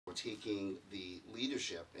taking the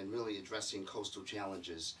leadership and really addressing coastal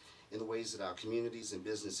challenges in the ways that our communities and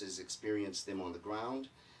businesses experience them on the ground.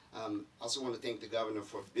 I also want to thank the governor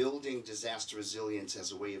for building disaster resilience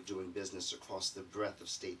as a way of doing business across the breadth of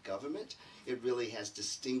state government. It really has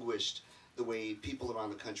distinguished the way people around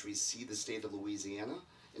the country see the state of Louisiana,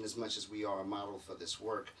 and as much as we are a model for this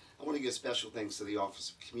work. I want to give special thanks to the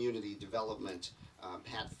Office of Community Development,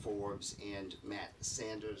 Pat Forbes and Matt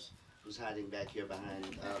Sanders, who's hiding back here behind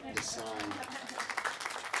the sign,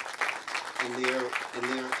 and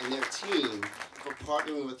their team for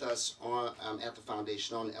partnering with us on, at the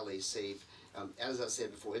foundation on LA Safe. As I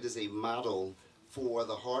said before, it is a model for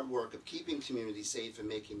the hard work of keeping communities safe and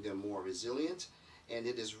making them more resilient. And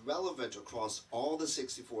it is relevant across all the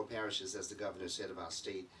 64 parishes, as the governor said, of our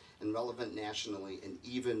state, and relevant nationally and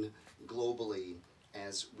even globally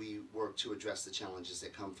as we work to address the challenges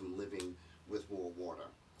that come from living with more water.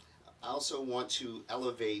 I also want to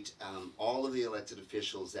elevate all of the elected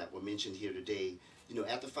officials that were mentioned here today. You know,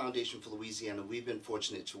 at the Foundation for Louisiana, we've been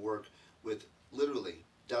fortunate to work with literally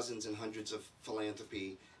dozens and hundreds of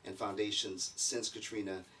philanthropy and foundations since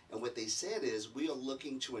Katrina. And what they said is, we are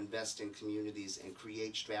looking to invest in communities and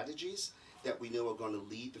create strategies that we know are going to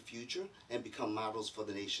lead the future and become models for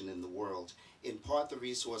the nation and the world. In part, the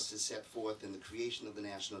resources set forth in the creation of the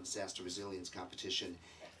National Disaster Resilience Competition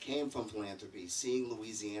came from philanthropy, seeing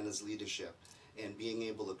Louisiana's leadership and being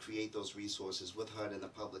able to create those resources with HUD and the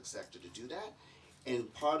public sector to do that.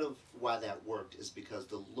 And part of why that worked is because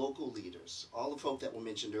the local leaders, all the folk that were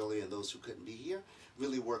mentioned earlier and those who couldn't be here,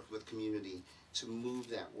 really worked with community to move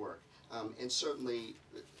that work. And certainly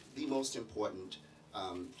the most important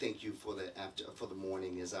thank you for the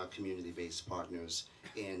morning is our community-based partners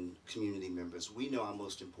and community members. We know our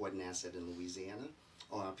most important asset in Louisiana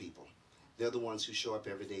are our people. They're the ones who show up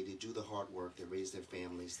every day. They do the hard work. They raise their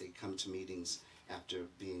families. They come to meetings after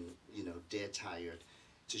being, you know, dead tired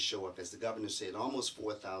to show up. As the governor said, almost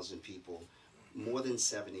 4,000 people, more than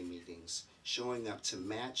 70 meetings, showing up to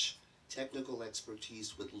match technical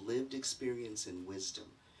expertise with lived experience and wisdom.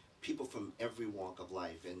 People from every walk of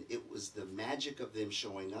life, and it was the magic of them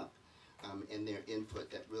showing up and their input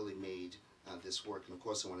that really made this work. And of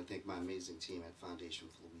course, I want to thank my amazing team at Foundation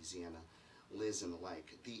for Louisiana, Liz and the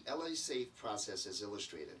like. The LA Safe process has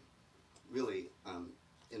illustrated, really,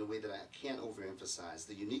 in a way that I can't overemphasize,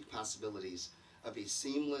 the unique possibilities of a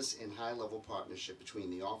seamless and high-level partnership between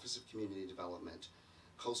the Office of Community Development,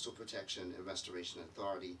 Coastal Protection and Restoration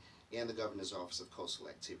Authority, and the Governor's Office of Coastal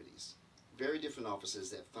Activities. Very different offices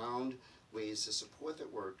that found ways to support their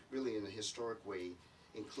work, really in a historic way,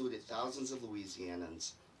 included thousands of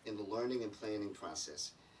Louisianans in the learning and planning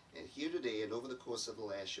process. And here today, and over the course of the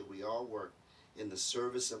last year, we all work in the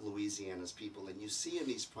service of Louisiana's people. And you see in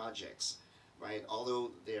these projects, right,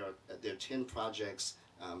 although there are 10 projects,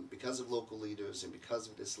 because of local leaders and because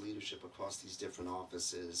of this leadership across these different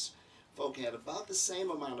offices, folk had about the same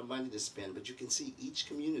amount of money to spend, but you can see each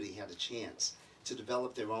community had a chance to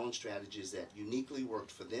develop their own strategies that uniquely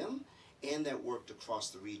worked for them and that worked across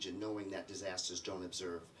the region, knowing that disasters don't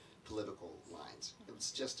observe political lines. It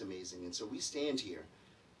was just amazing. And so we stand here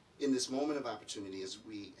in this moment of opportunity as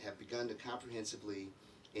we have begun to comprehensively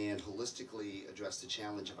and holistically address the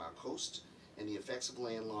challenge of our coast and the effects of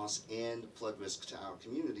land loss and flood risk to our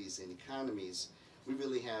communities and economies. We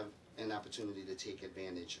really have an opportunity to take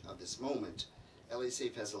advantage of this moment. LA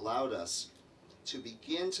Safe has allowed us to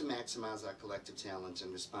begin to maximize our collective talents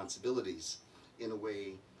and responsibilities in a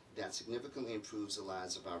way that significantly improves the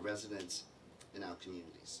lives of our residents and our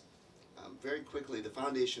communities. Very quickly, the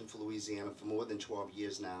Foundation for Louisiana for more than 12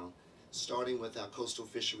 years now, starting with our Coastal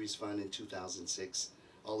Fisheries Fund in 2006,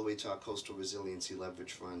 all the way to our Coastal Resiliency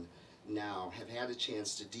Leverage Fund now, have had a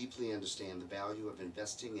chance to deeply understand the value of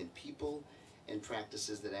investing in people and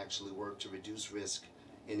practices that actually work to reduce risk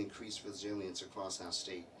and increase resilience across our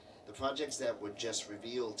state. The projects that were just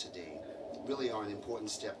revealed today really are an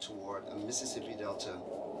important step toward a Mississippi Delta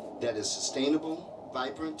that is sustainable,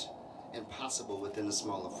 vibrant, and possible within a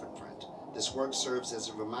smaller footprint. This work serves as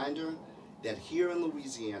a reminder that here in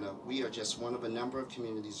Louisiana, we are just one of a number of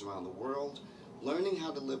communities around the world learning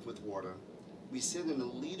how to live with water. We sit in a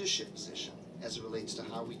leadership position as it relates to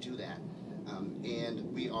how we do that.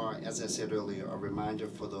 And we are, as I said earlier, a reminder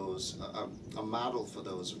for those, a model for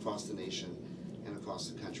those across the nation and across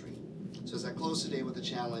the country. So as I close today with a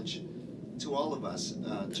challenge to all of us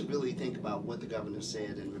to really think about what the governor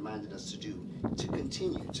said and reminded us to do, to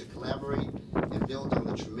continue to collaborate and build on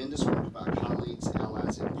the tremendous work of our colleagues,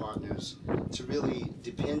 allies, and partners, to really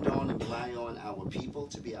depend on and rely on our people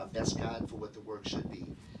to be our best guide for what the work should be,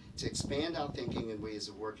 to expand our thinking and ways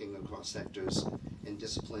of working across sectors and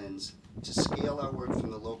disciplines, to scale our work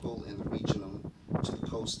from the local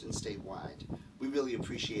coast and statewide. We really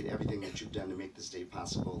appreciate everything that you've done to make this day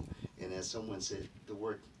possible. And as someone said, the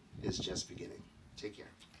work is just beginning. Take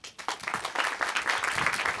care.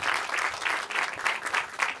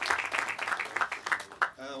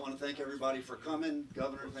 I want to thank everybody for coming.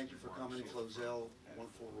 Governor, thank you for coming. Flozell,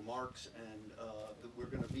 wonderful remarks. And we're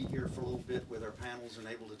going to be here for a little bit with our panels and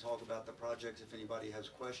able to talk about the projects if anybody has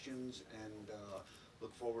questions. And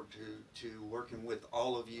look forward to working with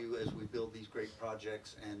all of you as we build these great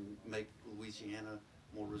projects and make Louisiana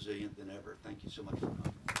more resilient than ever. Thank you so much for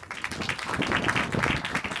coming.